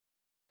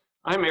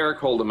I'm Eric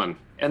Holdeman,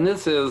 and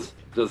this is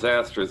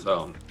Disaster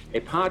Zone,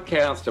 a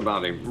podcast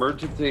about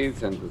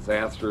emergencies and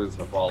disasters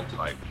of all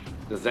types.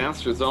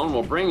 Disaster Zone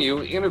will bring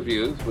you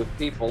interviews with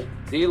people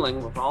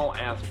dealing with all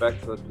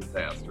aspects of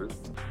disasters,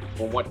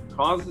 from what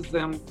causes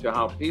them to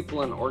how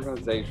people and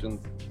organizations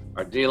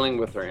are dealing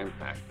with their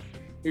impacts.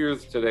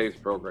 Here's today's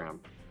program.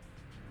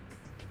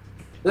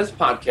 This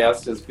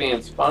podcast is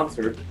being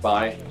sponsored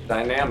by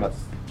Dynamis,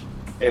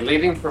 a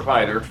leading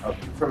provider of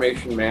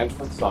information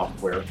management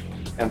software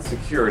and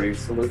security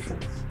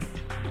solutions.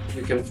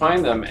 You can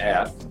find them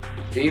at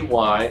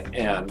dynamis.com.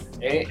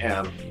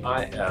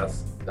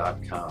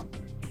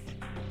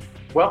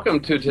 Welcome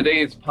to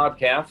today's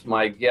podcast.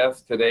 My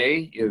guest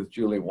today is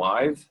Julie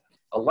Wise,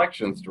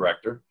 Elections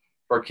Director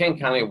for King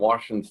County,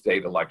 Washington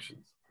State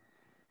elections.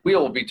 We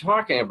will be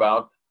talking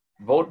about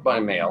vote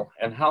by mail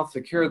and how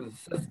secure the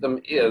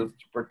system is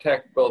to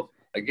protect both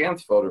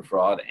against voter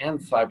fraud and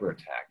cyber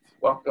attacks.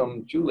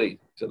 Welcome, Julie,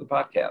 to the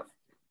podcast.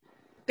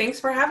 Thanks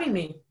for having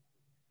me.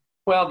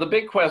 Well, the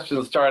big question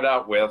to start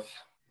out with,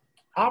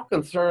 how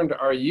concerned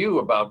are you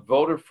about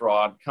voter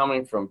fraud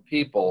coming from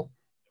people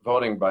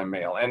voting by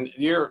mail? And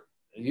you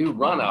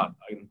run an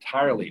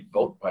entirely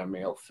vote by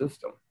mail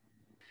system.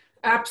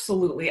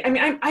 Absolutely. I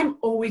mean, I'm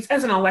always,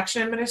 as an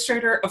election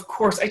administrator, of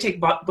course, I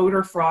take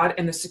voter fraud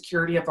and the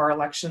security of our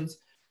elections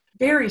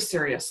very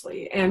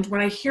seriously. And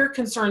when I hear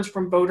concerns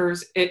from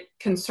voters, it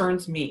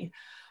concerns me.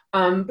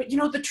 But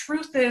the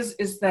truth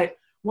is that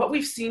what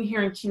we've seen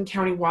here in King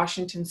County,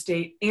 Washington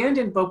State, and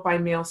in vote by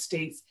mail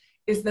states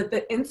is that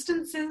the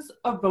instances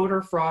of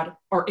voter fraud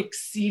are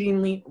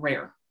exceedingly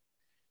rare.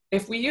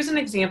 If we use an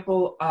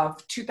example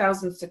of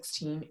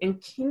 2016, in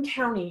King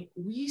County,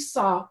 we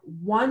saw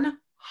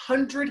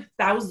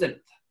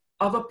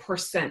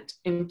 100,000%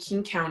 in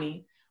King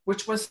County,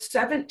 which was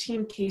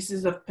 17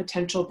 cases of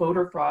potential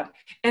voter fraud.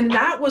 And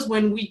that was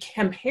when we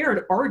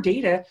compared our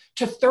data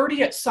to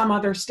 30 at some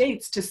other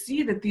states to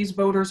see that these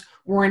voters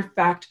were in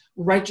fact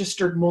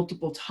registered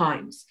multiple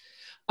times.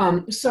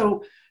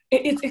 So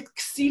it's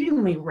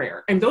exceedingly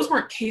rare. And those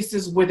weren't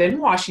cases within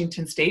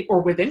Washington State or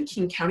within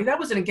King County. That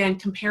was, again,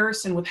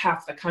 comparison with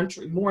half the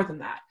country, more than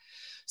that.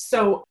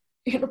 So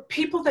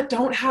people that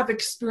don't have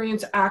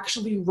experience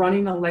actually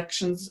running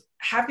elections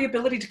have the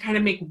ability to kind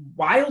of make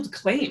wild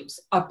claims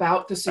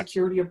about the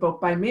security of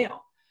vote by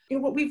mail.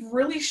 What we've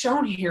really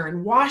shown here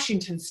in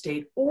Washington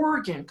State,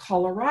 Oregon,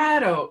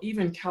 Colorado,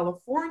 even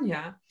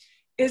California,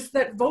 is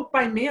that vote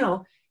by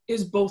mail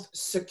is both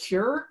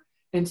secure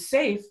and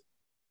safe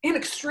and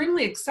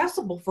extremely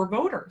accessible for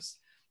voters.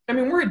 I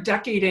mean, we're a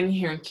decade in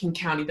here in King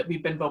County that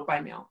we've been vote by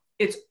mail.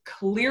 It's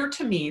clear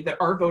to me that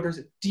our voters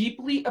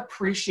deeply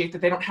appreciate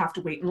that they don't have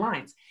to wait in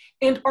lines.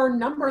 And our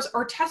numbers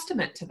are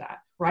testament to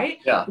that, right?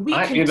 Yeah,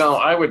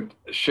 I would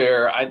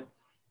share, I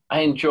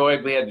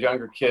enjoyed, we had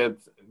younger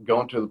kids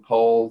going to the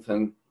polls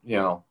and,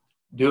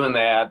 doing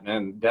that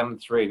and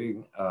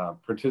demonstrating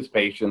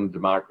participation,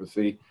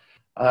 democracy.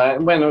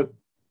 When it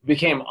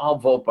became all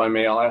vote by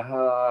mail,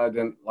 I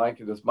didn't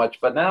like it as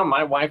much. But now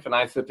my wife and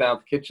I sit down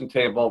at the kitchen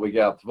table, we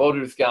get out the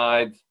voters'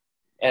 guides,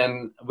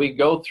 and we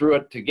go through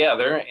it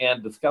together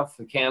and discuss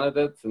the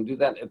candidates and do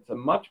that. It's a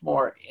much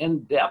more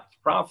in-depth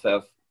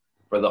process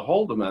for the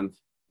Holdemans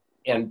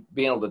and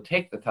being able to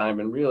take the time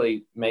and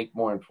really make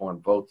more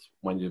informed votes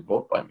when you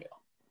vote by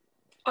mail.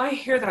 I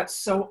hear that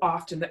so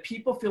often, that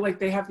people feel like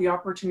they have the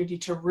opportunity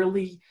to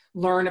really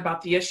learn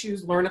about the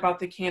issues, learn about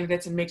the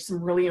candidates, and make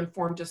some really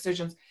informed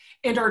decisions.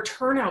 And our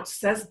turnout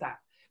says that.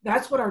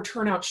 That's what our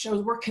turnout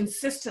shows. We're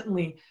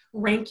consistently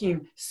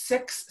ranking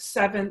 6th,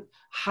 7th,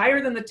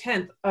 higher than the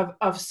 10th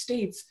of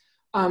states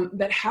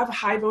that have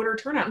high voter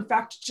turnout. In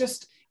fact,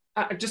 just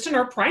in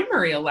our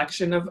primary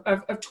election of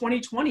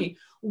 2020,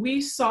 we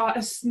saw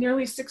a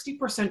nearly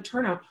 60%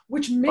 turnout,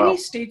 which many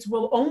states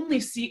will only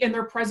see in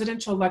their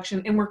presidential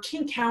election, and where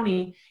King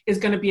County is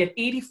going to be at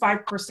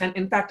 85%.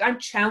 In fact, I'm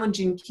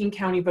challenging King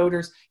County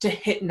voters to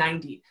hit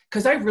 90,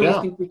 because I really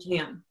think we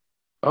can.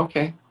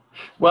 Okay.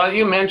 Well,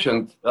 you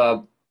mentioned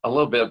a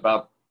little bit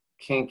about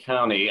King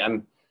County,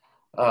 and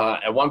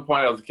at one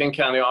point I was the King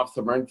County Office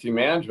of Emergency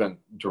Management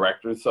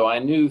Director, so I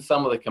knew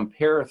some of the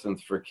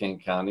comparisons for King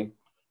County.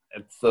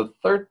 It's the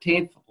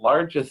 13th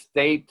largest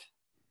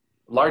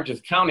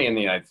county in the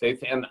United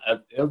States, and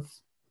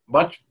it's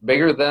much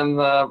bigger than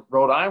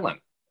Rhode Island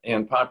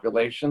in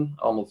population,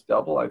 almost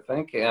double, I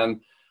think,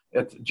 and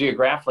it's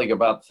geographically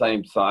about the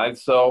same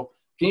size. So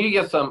can you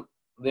give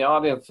the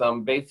audience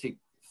some basic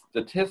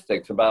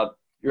statistics about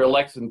your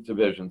elections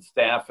division,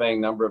 staffing,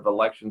 number of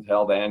elections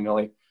held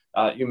annually?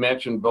 You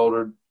mentioned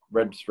voter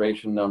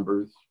registration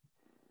numbers.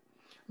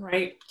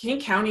 Right. King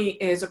County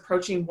is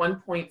approaching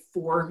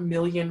 1.4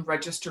 million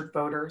registered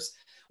voters.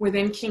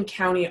 Within King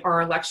County,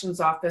 our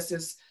elections office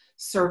is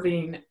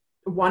serving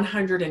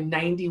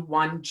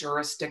 191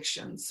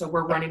 jurisdictions. So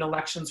we're running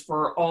elections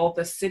for all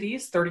the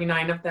cities,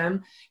 39 of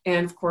them,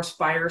 and of course,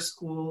 fire,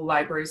 school,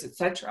 libraries,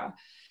 etc.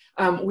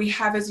 We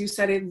have, as you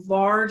said, a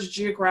large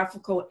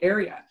geographical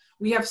area.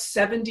 We have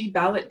 70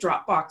 ballot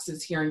drop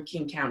boxes here in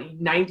King County.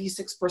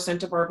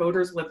 96% of our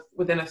voters live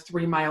within a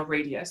 3-mile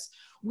radius.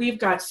 we've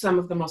got some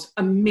of the most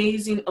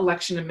amazing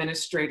election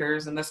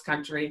administrators in this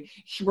country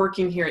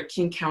working here at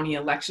King County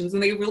Elections,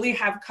 and they really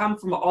have come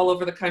from all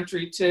over the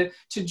country to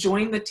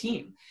join the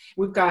team.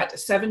 We've got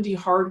 70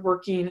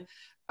 hardworking,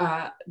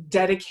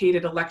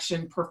 dedicated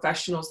election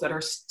professionals that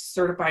are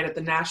certified at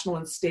the national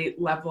and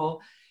state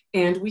level,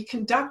 and we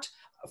conduct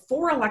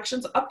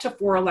up to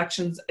four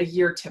elections a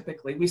year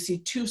typically. We see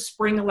 2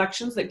 spring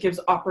elections that gives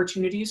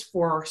opportunities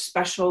for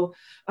special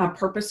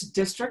purpose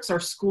districts,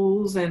 our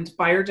schools and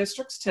fire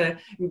districts, to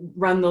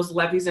run those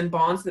levies and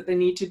bonds that they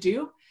need to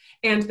do.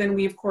 And then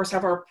we, of course,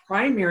 have our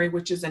primary,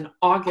 which is in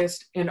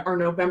August, and our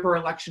November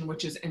election,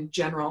 which is in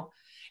general.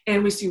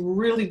 And we see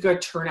really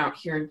good turnout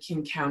here in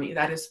King County.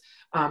 That is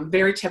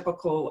very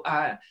typical.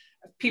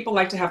 People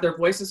like to have their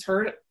voices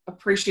heard,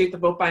 appreciate the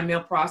vote by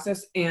mail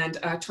process, and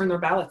turn their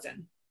ballots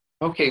in.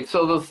 Okay,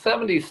 so those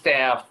 70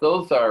 staff,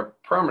 those are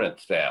permanent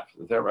staff,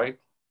 is that right?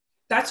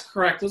 That's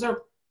correct. Those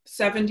are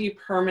 70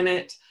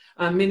 permanent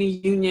mini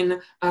union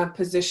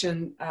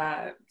position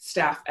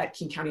staff at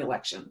King County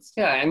Elections.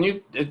 Yeah, and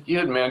you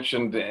had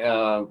mentioned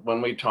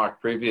when we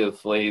talked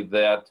previously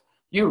that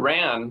you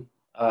ran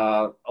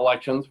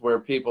elections where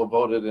people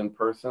voted in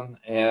person.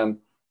 And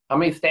how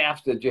many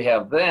staff did you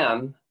have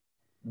then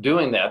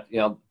doing that,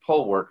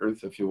 poll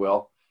workers, if you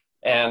will?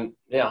 And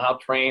how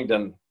trained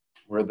and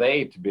were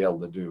they to be able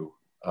to do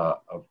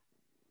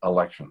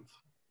elections?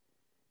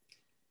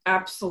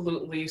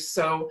 Absolutely.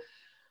 So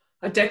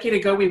a decade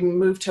ago, we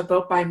moved to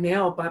vote by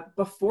mail, but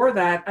before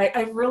that,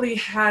 I really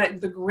had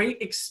the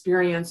great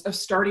experience of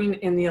starting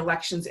in the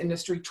elections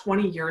industry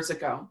 20 years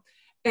ago.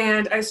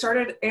 And I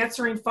started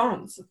answering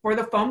phones for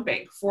the phone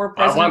bank for a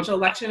presidential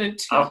election in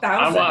 2000.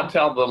 I want to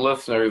tell the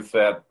listeners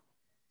that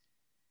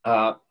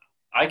I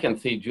can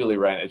see Julie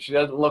right now. She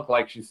doesn't look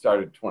like she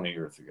started 20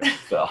 years ago.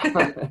 So.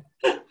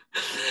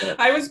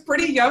 I was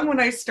pretty young when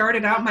I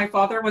started out. My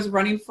father was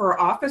running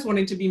for office,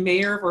 wanting to be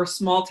mayor of a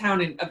small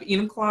town of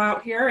Enumclaw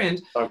out here.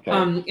 And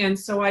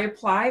so I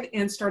applied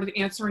and started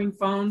answering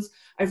phones.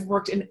 I've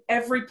worked in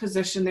every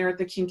position there at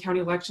the King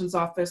County Elections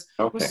Office.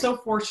 Okay. Was so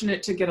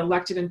fortunate to get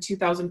elected in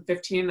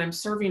 2015. I'm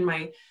serving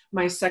my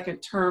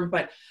second term,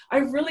 but I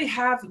really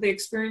have the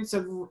experience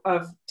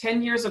of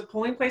 10 years of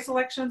polling place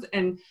elections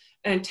and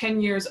 10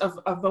 years of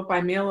vote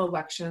by mail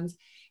elections.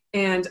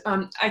 And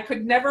I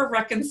could never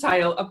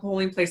reconcile a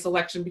polling place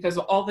election because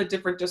of all the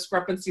different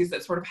discrepancies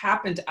that sort of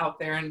happened out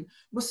there, and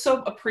was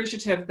so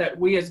appreciative that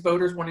we as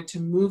voters wanted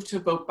to move to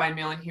vote by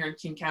mail in here in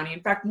King County.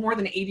 In fact, more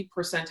than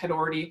 80% had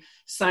already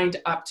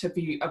signed up to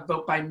be a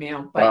vote by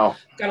mail. But wow.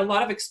 Got a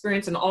lot of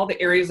experience in all the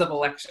areas of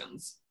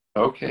elections.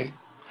 Okay.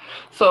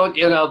 So, I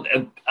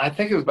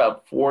think it was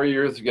about 4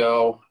 years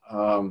ago,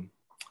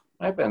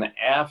 I've been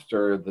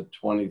after the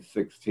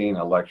 2016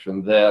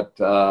 election, that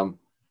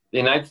the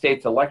United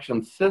States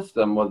election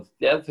system was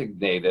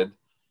designated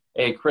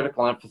a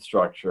critical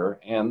infrastructure.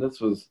 And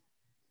this was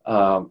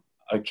a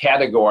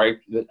category: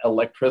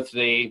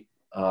 electricity,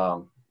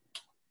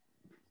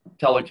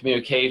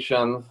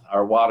 telecommunications,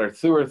 our water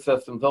sewer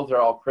systems. Those are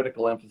all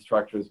critical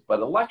infrastructures, but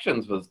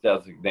elections was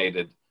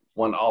designated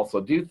one also.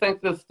 Do you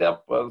think this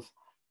step was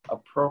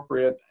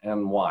appropriate,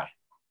 and why?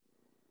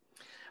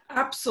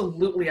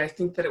 Absolutely. I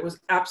think that it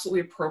was absolutely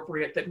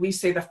appropriate that we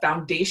say the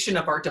foundation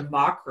of our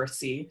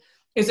democracy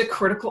is a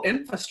critical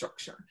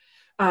infrastructure.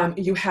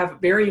 You have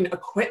varying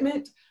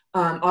equipment,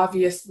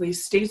 obviously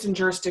states and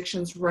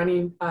jurisdictions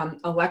running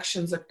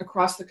elections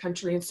across the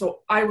country. And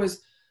so I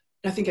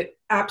think it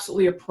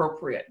absolutely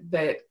appropriate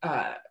that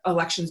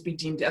elections be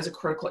deemed as a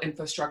critical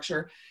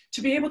infrastructure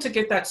to be able to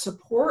get that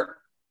support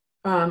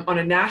on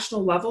a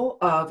national level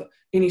of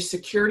any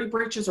security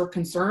breaches or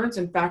concerns.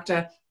 In fact,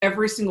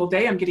 every single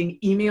day I'm getting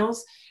emails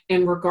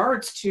in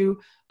regards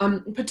to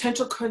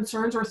potential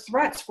concerns or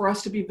threats for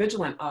us to be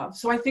vigilant of.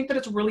 So I think that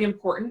it's really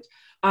important.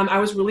 I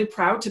was really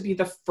proud to be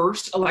the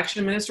first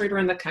election administrator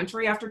in the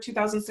country after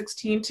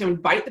 2016 to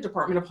invite the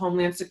Department of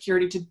Homeland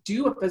Security to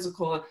do a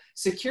physical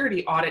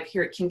security audit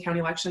here at King County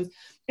Elections.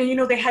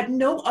 And they had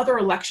no other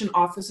election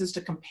offices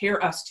to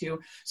compare us to.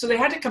 So they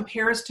had to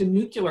compare us to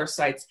nuclear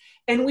sites,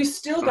 and we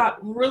still got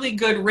really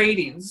good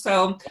ratings.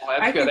 So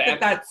I think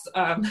that's...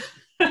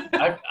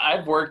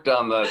 I've worked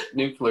on the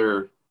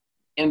nuclear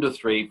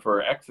industry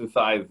for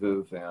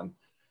exercises, and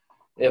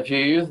if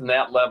you're using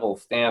that level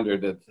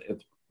standard,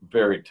 it's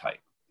very tight,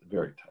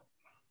 very tight.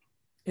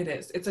 It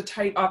is. It's a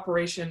tight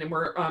operation, and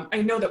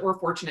I know that we're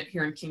fortunate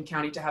here in King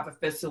County to have a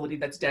facility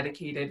that's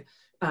dedicated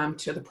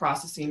to the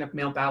processing of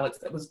mail ballots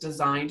that was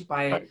designed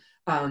by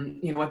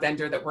a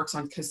vendor that works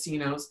on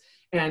casinos.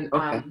 And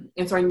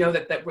so I know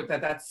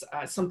that's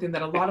something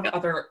that a lot of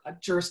other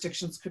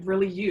jurisdictions could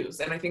really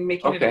use. And I think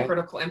making it a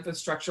critical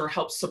infrastructure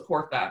helps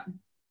support that.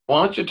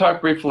 Why don't you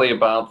talk briefly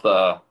about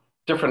the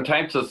different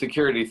types of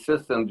security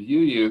systems you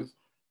use?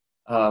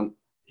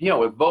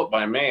 With vote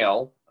by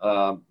mail,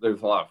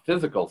 there's a lot of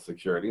physical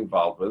security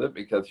involved with it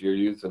because you're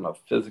using a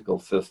physical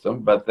system.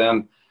 But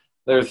then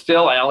there's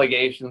still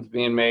allegations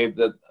being made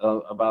that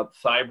about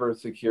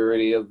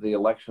cybersecurity of the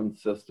election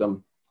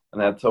system,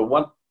 and that. So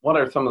what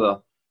are some of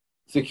the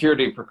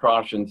security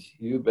precautions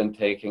you've been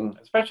taking,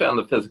 especially on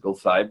the physical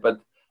side, but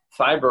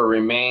cyber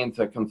remains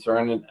a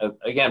concern. And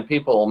again,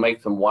 people will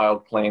make some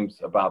wild claims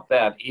about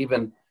that,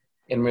 even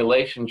in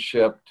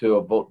relationship to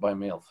a vote by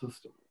mail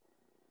system.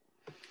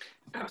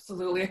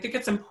 Absolutely. I think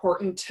it's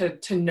important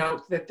to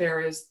note that there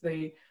is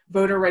the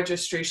voter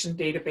registration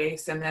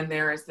database and then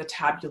there is the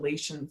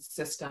tabulation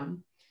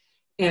system.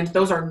 And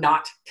those are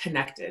not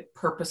connected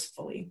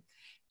purposefully.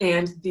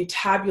 And the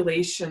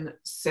tabulation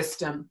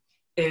system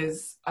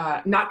is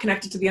not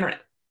connected to the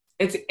internet.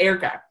 It's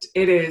air-gapped.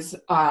 It is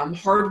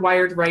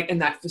hardwired right in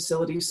that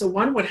facility. So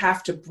one would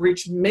have to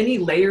breach many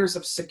layers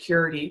of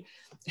security,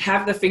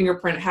 have the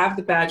fingerprint, have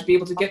the badge, be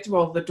able to get through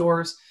all the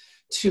doors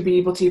to be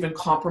able to even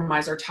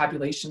compromise our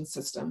tabulation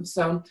system.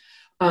 So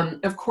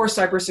of course,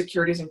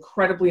 cybersecurity is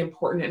incredibly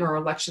important in our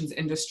elections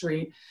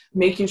industry,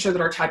 making sure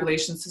that our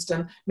tabulation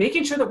system,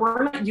 making sure that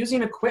we're not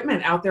using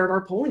equipment out there at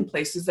our polling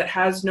places that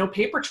has no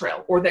paper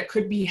trail or that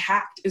could be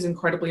hacked is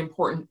incredibly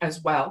important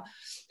as well.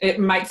 It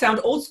might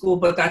sound old school,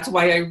 but that's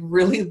why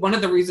one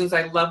of the reasons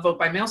I love vote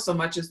by mail so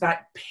much is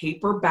that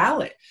paper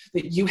ballot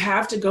that you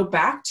have to go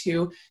back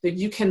to, that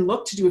you can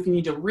look to do if you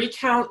need to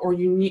recount or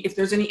if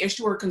there's any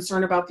issue or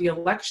concern about the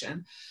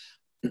election.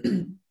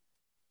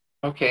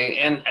 Okay,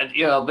 and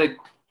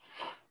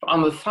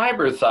on the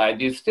cyber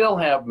side, you still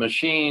have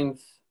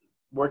machines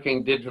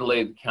working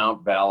digitally to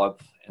count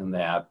ballots and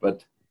that,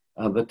 but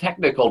the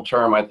technical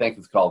term I think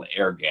is called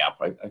air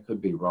gap. I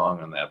could be wrong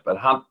on that, but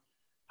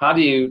how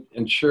do you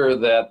ensure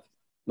that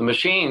the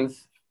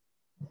machines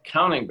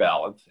counting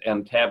ballots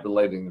and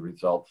tabulating the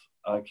results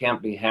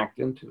can't be hacked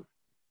into?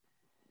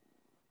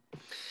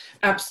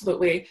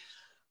 Absolutely.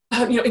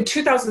 In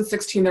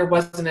 2016, there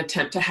was an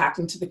attempt to hack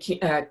into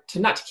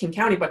not to King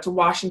County, but to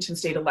Washington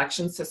state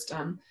election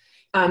system.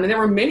 And there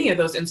were many of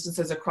those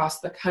instances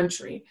across the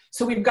country.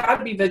 So we've got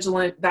to be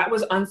vigilant. That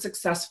was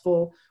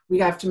unsuccessful. We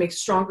have to make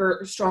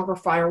stronger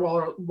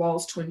firewall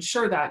walls to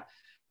ensure that.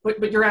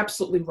 But you're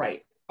absolutely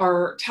right.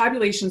 Our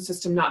tabulation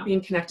system not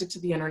being connected to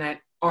the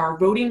internet, our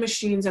voting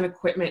machines and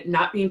equipment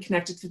not being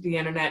connected to the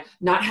internet,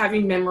 not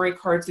having memory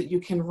cards that you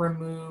can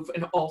remove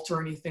and alter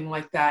or anything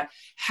like that,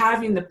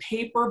 having the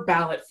paper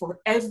ballot for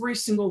every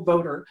single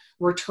voter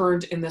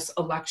returned in this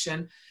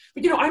election.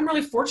 But I'm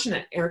really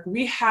fortunate, Eric.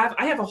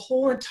 I have a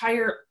whole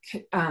entire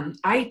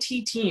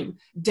IT team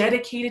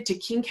dedicated to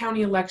King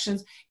County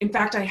elections. In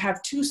fact, I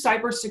have 2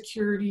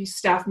 cybersecurity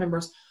staff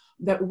members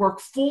that work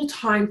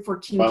full-time for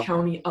King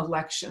County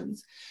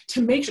elections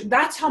to make sure.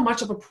 That's how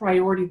much of a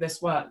priority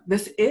this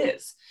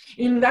is.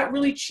 And that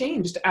really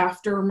changed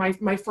after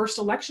my first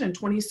election in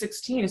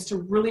 2016, is to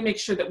really make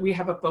sure that we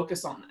have a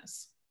focus on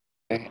this.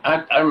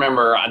 I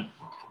remember I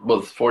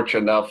was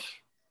fortunate enough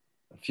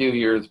a few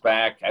years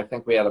back, I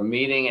think we had a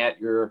meeting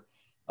at your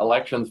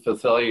elections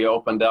facility,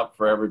 opened up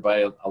for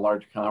everybody, a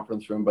large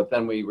conference room, but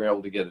then we were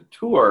able to get a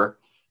tour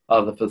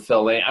of the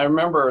facility. I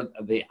remember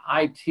the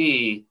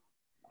IT,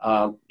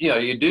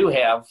 you do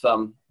have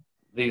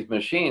these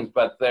machines,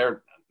 but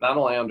they're not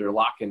only under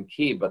lock and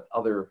key, but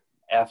other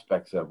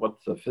aspects of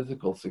what's the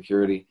physical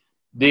security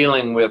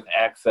dealing with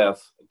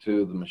access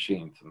to the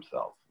machines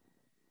themselves.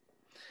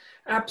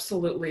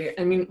 Absolutely.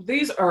 I mean,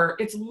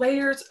 it's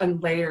layers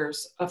and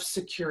layers of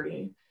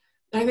security.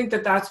 I think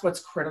that that's what's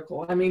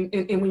critical. I mean,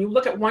 and when you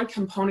look at one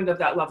component of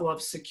that level of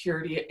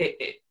security,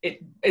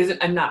 it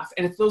isn't enough.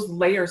 And it's those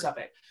layers of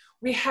it.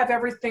 We have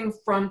everything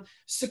from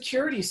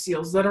security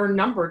seals that are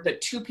numbered that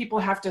 2 people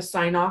have to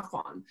sign off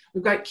on.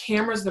 We've got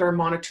cameras that are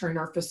monitoring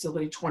our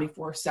facility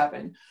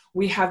 24/7.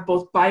 We have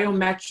both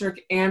biometric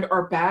and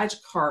our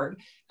badge card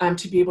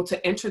to be able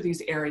to enter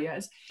these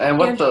areas. And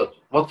what's the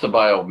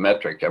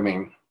biometric? I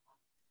mean,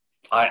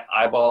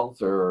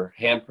 eyeballs or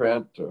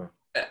handprint or?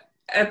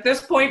 At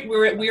this point,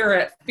 we are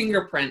at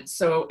fingerprint,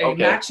 so a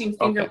matching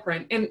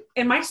fingerprint. Okay.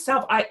 And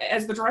myself,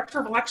 as the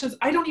director of elections,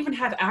 I don't even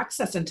have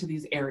access into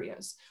these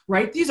areas,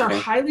 right? These are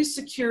highly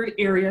secured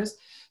areas.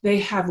 They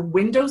have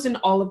windows in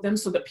all of them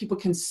so that people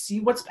can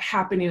see what's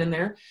happening in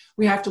there.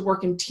 We have to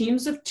work in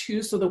teams of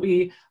 2 so that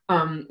we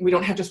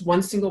don't have just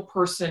one single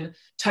person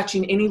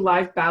touching any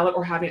live ballot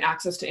or having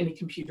access to any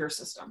computer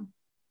system.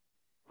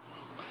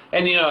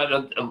 And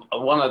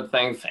one of the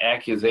things,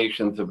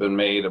 accusations have been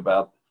made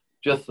about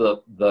just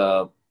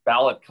the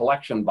ballot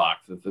collection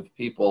boxes. If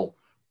people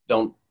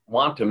don't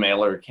want to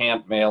mail it or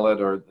can't mail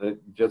it, or they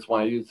just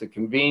want to use the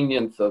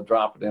convenience of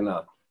dropping in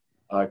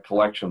a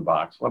collection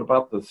box. What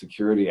about the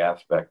security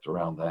aspect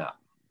around that?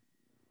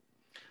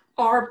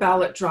 Our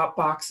ballot drop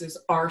boxes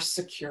are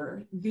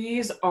secure.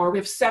 We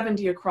have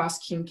 70 across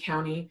King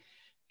County,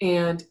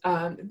 and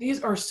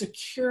these are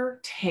secure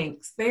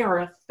tanks. They are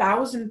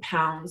 1,000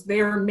 pounds.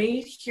 They are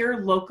made here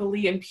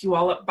locally in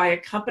Puyallup by a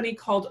company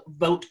called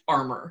Vote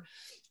Armor.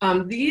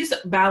 These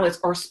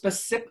ballot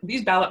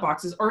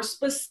boxes are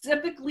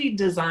specifically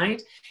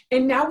designed,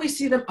 and now we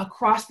see them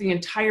across the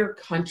entire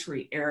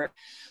country, Eric.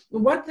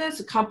 What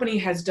this company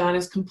has done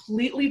is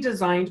completely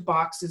designed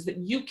boxes that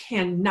you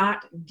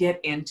cannot get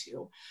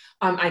into.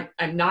 I'm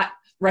not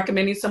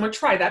recommending someone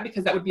try that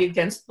because that would be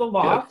against the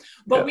law. Yes.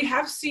 But Yes. we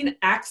have seen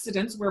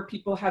accidents where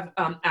people have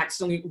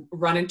accidentally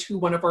run into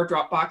one of our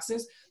drop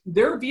boxes.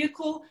 Their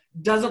vehicle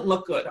doesn't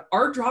look good.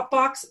 Our drop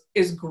box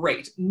is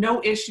great.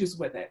 No issues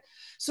with it.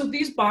 So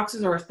these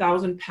boxes are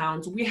 1,000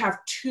 pounds. We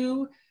have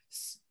 2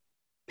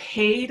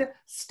 paid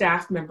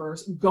staff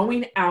members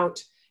going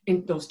out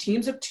in those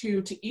teams of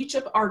 2 to each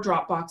of our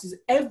drop boxes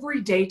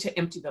every day to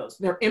empty those.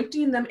 They're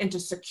emptying them into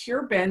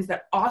secure bins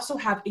that also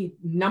have a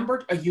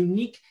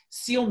unique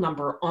seal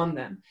number on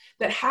them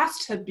that has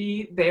to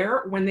be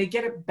there when they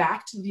get it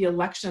back to the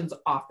elections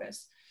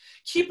office.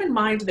 Keep in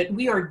mind that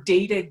we are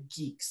data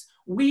geeks.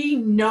 We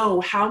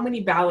know how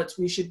many ballots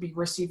we should be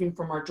receiving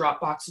from our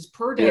drop boxes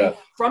per day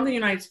from the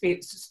United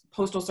States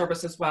Postal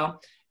Service as well,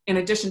 in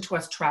addition to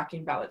us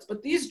tracking ballots.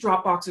 But these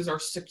drop boxes are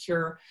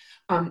secure.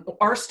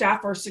 Our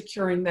staff are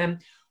securing them.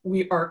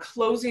 We are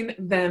closing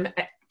them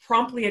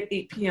promptly at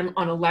 8 p.m.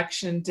 on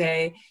election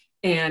day.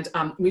 And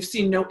we've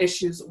seen no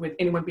issues with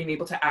anyone being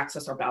able to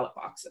access our ballot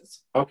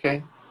boxes.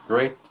 Okay,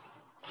 great.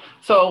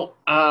 So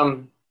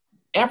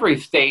every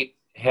state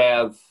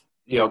has,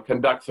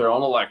 conducts their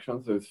own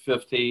elections. There's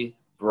 50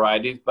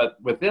 varieties, but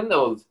within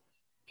those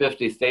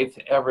 50 states,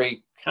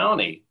 every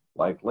county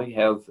likely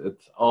has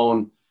its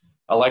own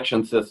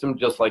election system,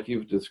 just like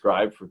you've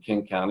described for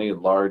King County, a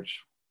large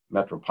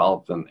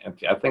metropolitan.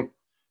 I think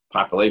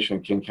population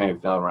in King County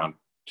is now around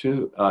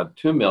 2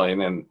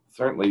 million, and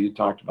certainly you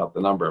talked about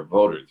the number of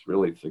voters,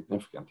 really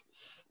significant.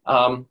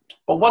 But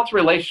what's the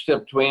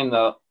relationship between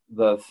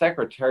the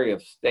Secretary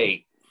of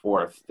State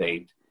for a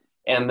state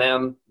and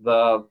then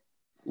the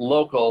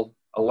local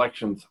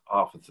elections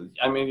offices?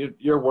 I mean,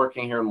 you're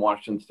working here in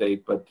Washington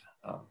State, but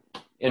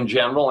in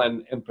general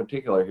and in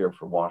particular here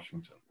for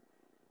Washington.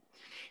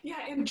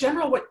 Yeah, in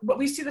general, what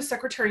we see the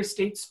Secretary of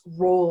State's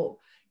role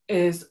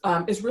is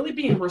really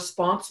being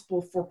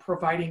responsible for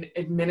providing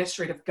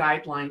administrative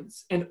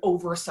guidelines and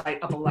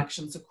oversight of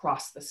elections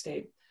across the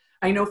state.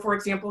 I know, for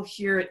example,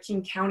 here at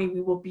King County,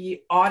 we will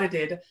be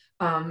audited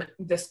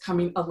this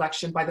coming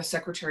election by the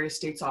Secretary of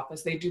State's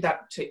office. They do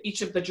that to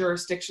each of the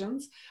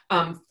jurisdictions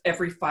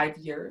every 5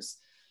 years.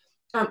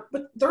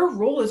 But their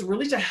role is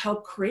really to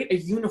help create a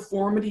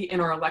uniformity in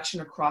our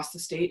election across the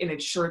state and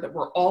ensure that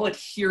we're all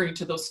adhering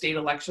to those state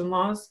election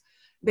laws.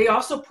 They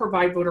also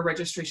provide voter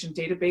registration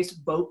database,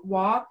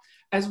 VoteWA,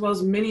 as well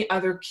as many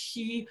other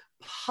key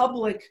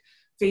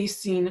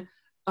public-facing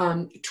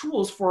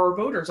tools for our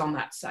voters on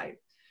that site.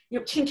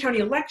 King County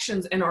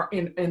elections and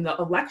the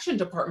election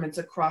departments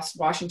across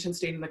Washington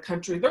State and the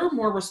country, they're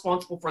more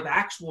responsible for the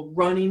actual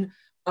running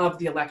of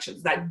the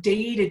elections, that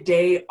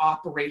day-to-day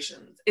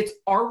operations. It's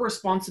our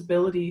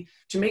responsibility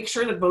to make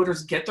sure that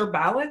voters get their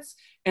ballots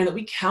and that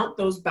we count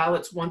those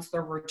ballots once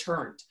they're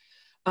returned.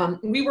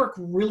 We work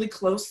really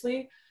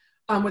closely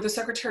with the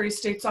Secretary of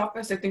State's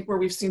office. I think where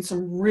we've seen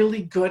some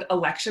really good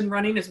election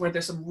running is where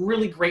there's some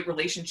really great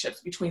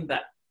relationships between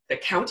the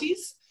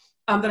counties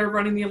that are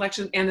running the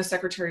election and the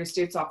Secretary of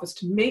State's office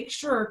to make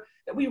sure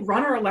that we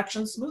run our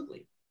elections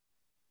smoothly.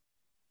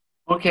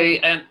 Okay,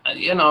 and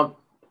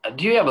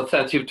do you have a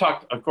sense, you've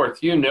talked, of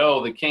course,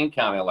 the King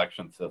County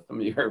election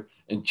system, you're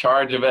in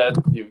charge of it,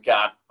 you've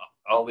got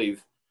all these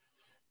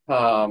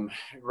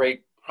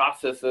great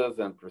processes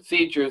and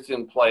procedures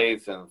in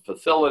place and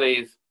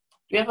facilities.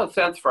 Do you have a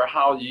sense for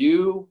how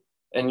you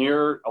and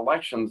your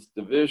elections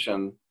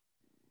division,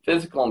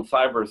 physical and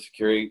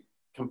cybersecurity,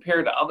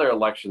 compare to other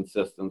election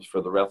systems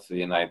for the rest of the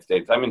United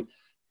States? I mean,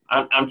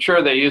 I'm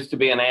sure there used to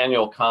be an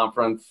annual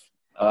conference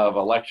of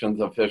elections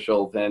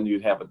officials, and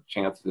you'd have a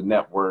chance to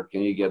network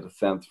and you get a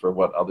sense for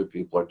what other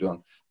people are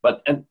doing.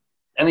 But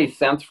any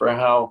sense for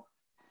how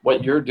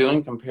what you're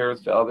doing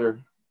compares to other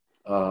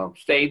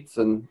states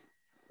and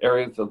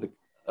areas of the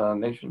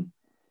nation?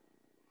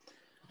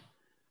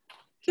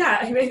 Yeah,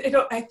 I mean,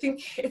 I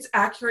think it's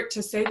accurate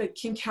to say that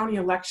King County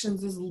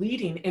Elections is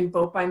leading in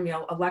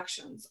vote-by-mail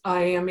elections.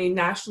 I am a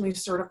nationally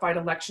certified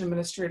election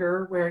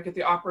administrator where I get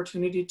the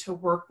opportunity to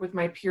work with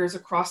my peers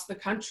across the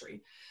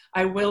country.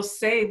 I will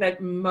say that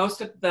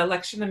most of the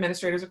election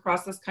administrators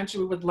across this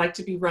country would like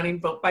to be running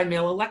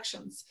vote-by-mail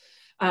elections.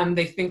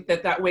 They think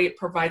that way it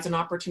provides an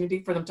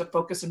opportunity for them to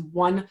focus on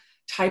one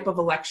type of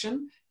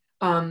election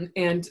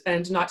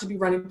and not to be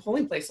running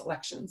polling place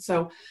elections.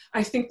 So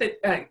I think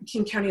that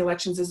King County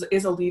Elections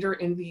is a leader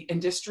in the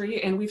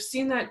industry, and we've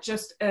seen that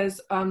just as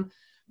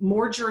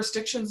more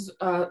jurisdictions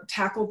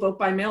tackle vote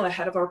by mail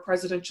ahead of our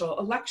presidential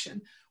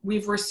election.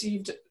 We've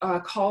received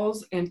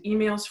calls and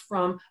emails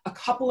from a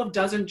couple of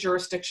dozen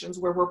jurisdictions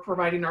where we're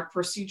providing our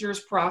procedures,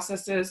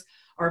 processes,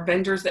 our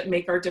vendors that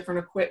make our different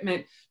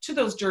equipment to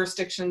those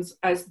jurisdictions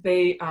as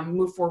they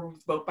move forward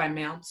with vote by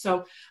mail.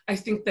 So I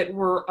think that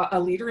we're a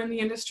leader in the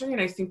industry,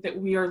 and I think that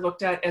we are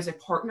looked at as a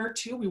partner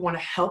too. We want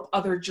to help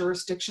other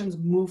jurisdictions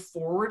move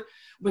forward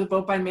with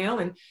vote by mail.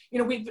 And,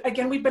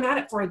 we've been at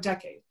it for a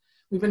decade.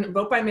 We've been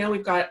vote by mail.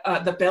 We've got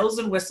the bells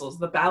and whistles,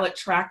 the ballot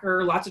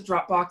tracker, lots of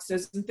drop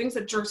boxes, and things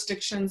that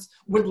jurisdictions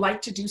would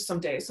like to do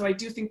someday. So I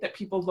do think that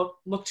people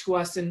look to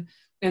us in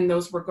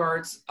those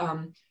regards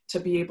to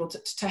be able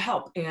to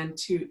help, and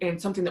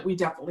something that we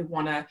definitely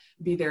want to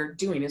be there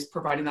doing is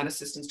providing that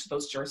assistance to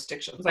those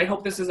jurisdictions. I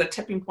hope this is a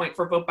tipping point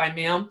for vote by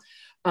mail,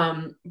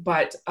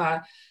 but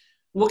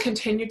we'll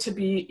continue to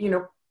be,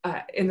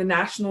 in the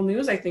national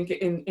news, I think,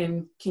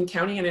 in King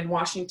County and in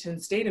Washington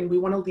State, and we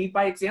want to lead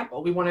by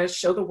example. We want to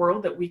show the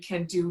world that we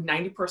can do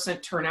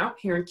 90% turnout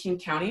here in King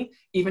County,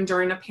 even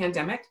during a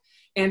pandemic,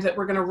 and that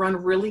we're going to run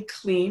really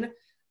clean,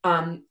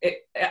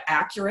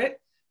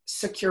 accurate,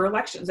 secure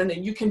elections, and that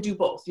you can do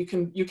both. You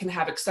can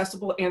have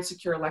accessible and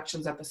secure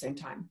elections at the same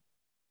time.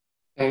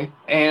 Okay,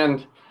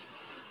 and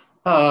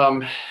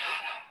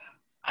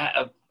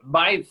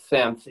my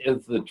sense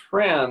is the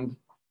trend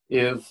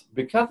is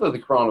because of the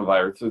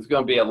coronavirus, there's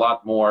going to be a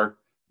lot more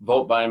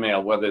vote by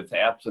mail, whether it's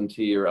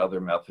absentee or other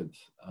methods.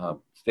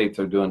 States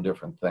are doing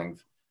different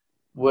things.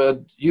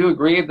 Would you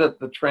agree that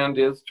the trend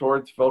is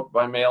towards vote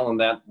by mail, and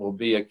that will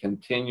be a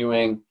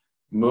continuing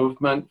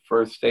movement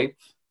for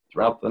states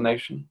throughout the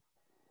nation?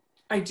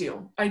 I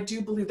do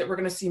believe that we're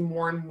going to see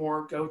more and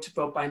more go to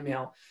vote by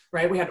mail,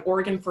 right? We had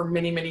Oregon for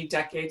many, many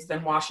decades,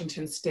 then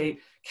Washington State,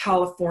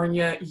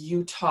 California,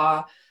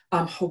 Utah,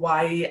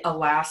 Hawaii,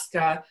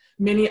 Alaska,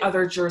 many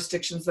other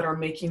jurisdictions that are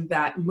making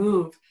that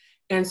move.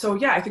 And so,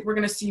 yeah, I think we're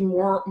going to see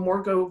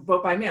more go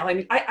vote by mail. I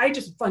mean, I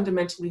just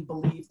fundamentally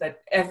believe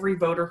that every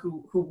voter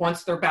who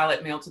wants their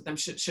ballot mailed to them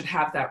should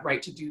have that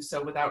right to do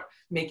so without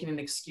making an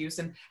excuse.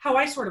 And how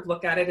I sort of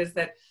look at it is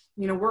that,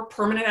 we're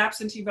permanent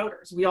absentee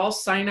voters. We all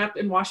sign up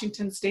in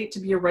Washington State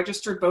to be a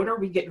registered voter.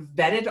 We get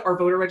vetted. Our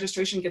voter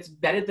registration gets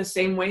vetted the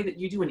same way that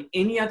you do in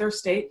any other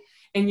state.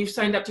 And you've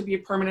signed up to be a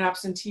permanent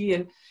absentee.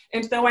 And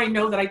though I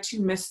know that I too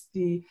miss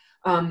the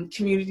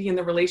community and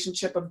the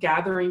relationship of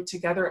gathering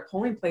together at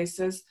polling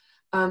places,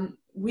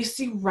 we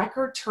see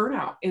record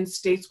turnout in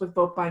states with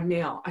vote by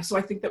mail. So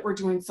I think that we're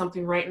doing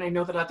something right. And I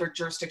know that other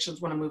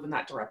jurisdictions want to move in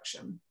that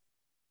direction.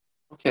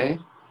 Okay.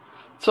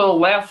 So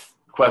last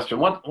question,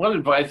 what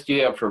advice do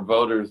you have for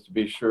voters to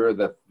be sure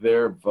that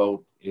their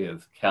vote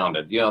is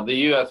counted? The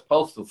U.S.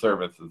 Postal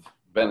Service has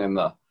been in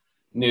the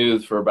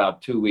news for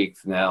about 2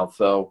 weeks now.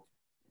 So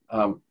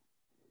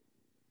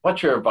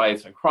what's your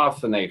advice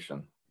across the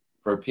nation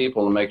for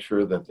people to make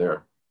sure that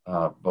their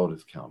vote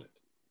is counted?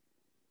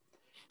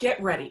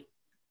 Get ready.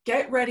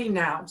 Get ready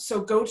now.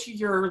 So go to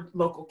your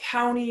local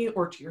county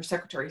or to your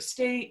Secretary of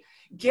State,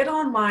 get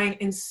online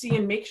and see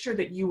and make sure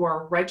that you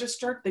are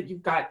registered, that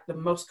you've got the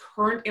most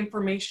current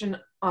information.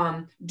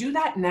 Do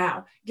that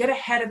now. Get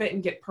ahead of it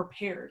and get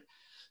prepared.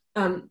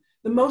 The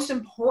most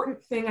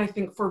important thing, I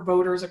think, for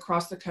voters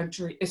across the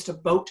country is to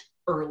vote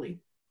early.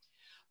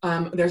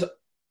 There's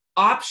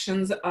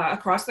options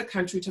across the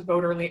country to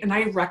vote early, and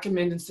I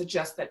recommend and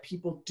suggest that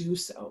people do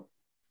so.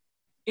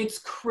 It's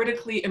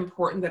critically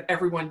important that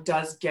everyone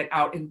does get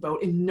out and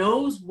vote and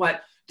knows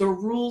what the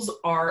rules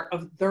are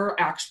of their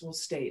actual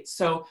state.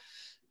 So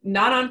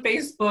not on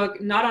Facebook,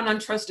 not on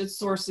untrusted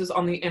sources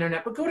on the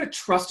internet, but go to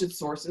trusted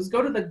sources.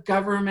 Go to the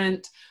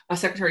government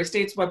Secretary of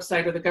State's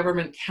website or the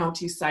government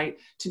county site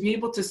to be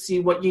able to see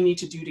what you need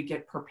to do to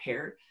get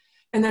prepared.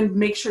 And then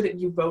make sure that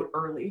you vote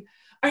early.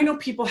 I know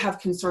people have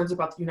concerns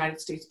about the United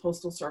States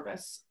Postal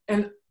Service,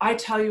 and I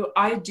tell you,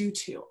 I do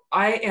too.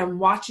 I am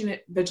watching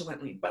it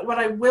vigilantly. But what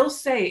I will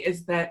say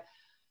is that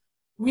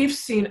we've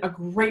seen a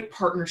great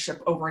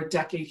partnership over a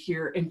decade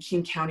here in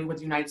King County with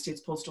the United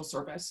States Postal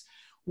Service.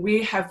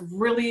 We have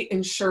really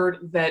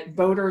ensured that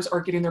voters are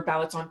getting their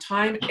ballots on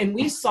time, and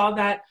we saw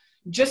that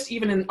just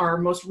even in our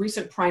most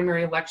recent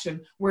primary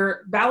election,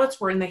 where ballots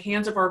were in the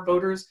hands of our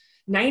voters.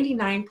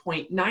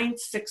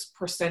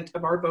 99.96%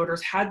 of our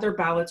voters had their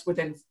ballots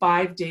within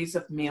 5 days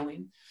of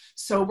mailing.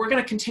 So we're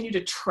going to continue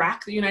to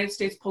track the United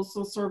States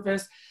Postal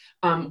Service,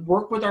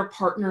 work with our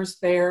partners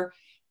there,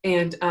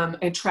 and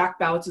track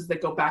ballots as they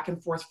go back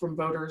and forth from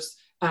voters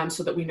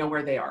so that we know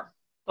where they are.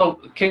 So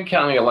King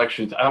County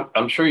elections,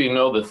 I'm sure you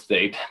know the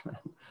state.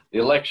 The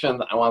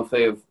election, I want to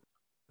say, is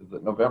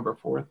it November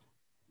 4th? Is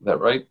that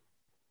right?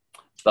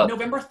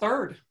 November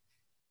 3rd.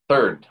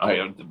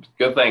 3rd.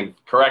 Good thing.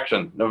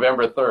 Correction.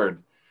 November 3rd.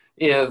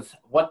 Is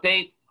what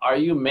date are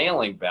you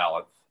mailing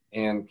ballots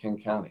in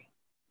King County?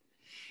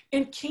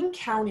 In King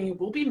County,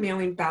 we'll be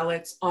mailing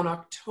ballots on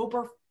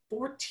October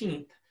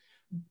 14th.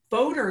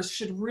 Voters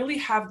should really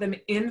have them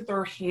in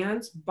their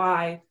hands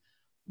by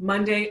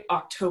Monday,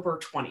 October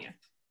 20th.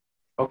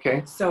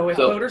 Okay. So if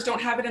voters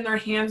don't have it in their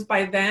hands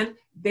by then,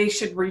 they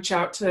should reach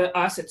out to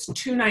us. It's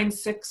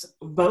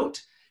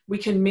 296-VOTE. We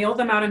can mail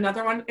them out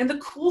another one. And the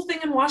cool thing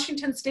in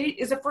Washington State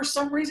is if for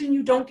some reason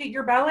you don't get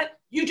your ballot,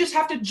 you just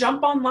have to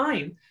jump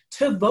online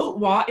to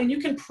VoteWa and you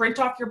can print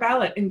off your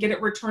ballot and get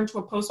it returned to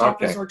a post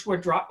office or to a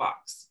drop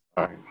box.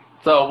 All right.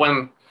 So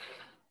when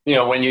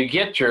you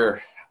get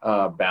your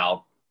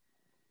ballot,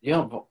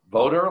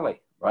 vote early,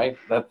 right?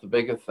 That's the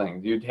biggest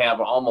thing. You'd have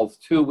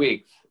almost 2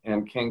 weeks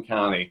in King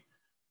County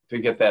to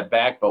get that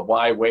back, but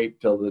why wait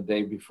till the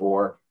day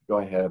before? Go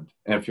ahead.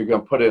 And if you're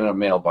going to put it in a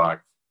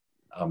mailbox,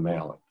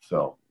 mail it.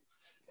 So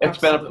it's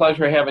been a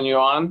pleasure having you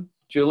on,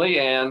 Julie.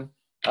 And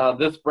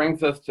this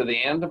brings us to the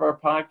end of our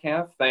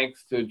podcast.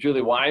 Thanks to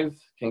Julie Wise,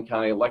 King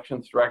County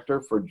Elections Director,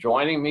 for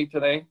joining me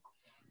today.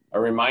 A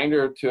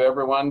reminder to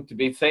everyone to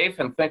be safe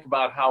and think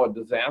about how a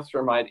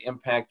disaster might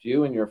impact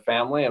you and your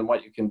family and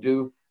what you can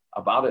do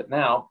about it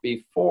now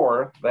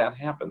before that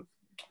happens.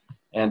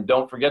 And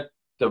don't forget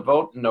to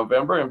vote in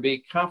November and be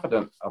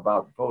confident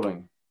about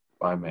voting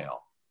by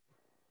mail.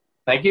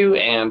 Thank you,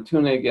 and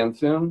tune in again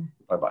soon.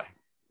 Bye-bye.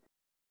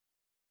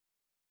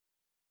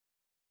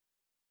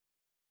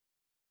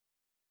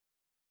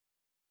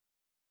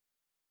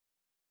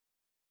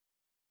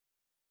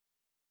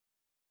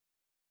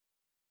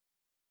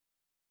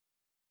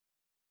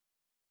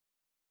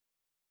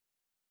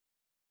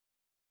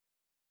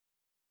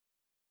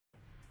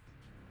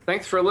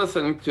 Thanks for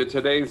listening to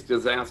today's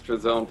Disaster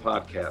Zone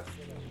podcast.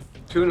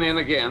 Tune in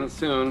again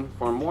soon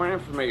for more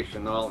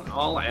information on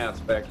all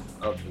aspects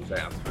of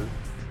disasters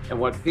and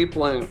what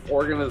people and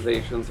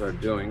organizations are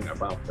doing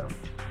about them.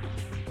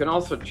 You can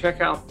also check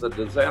out the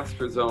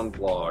Disaster Zone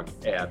blog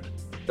at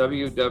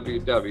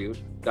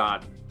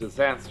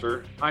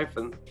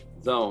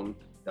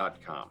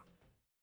www.disaster-zone.com.